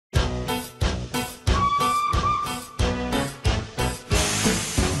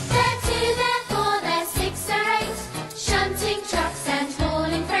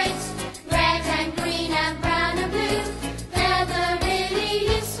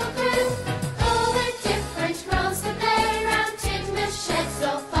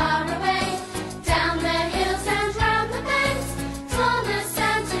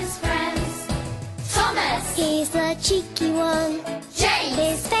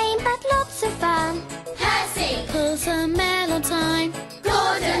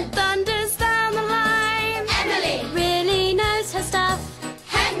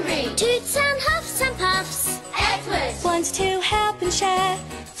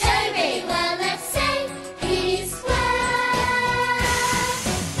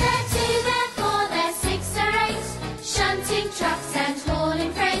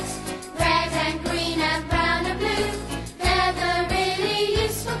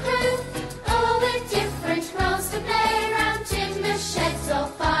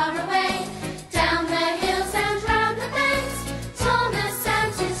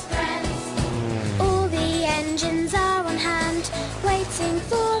waiting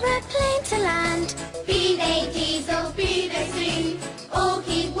for a plane to land. Be they diesel, be they steam, all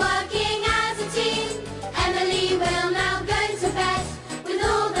keep working as a team. Emily will now go to bed with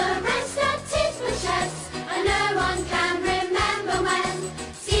all the rest of Tisbury chefs, and no one can remember when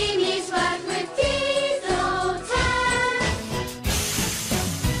steam used worked with diesel tech.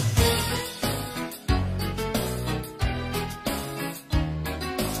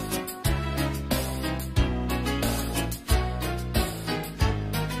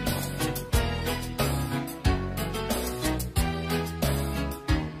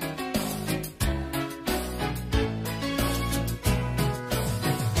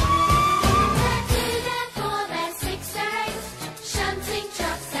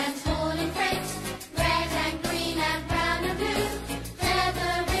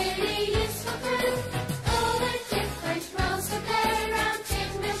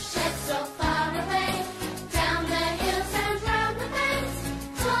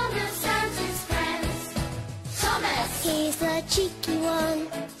 He's the cheeky one.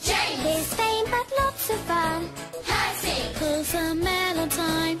 James! He's vain but lots of fun. Percy! Pulls a man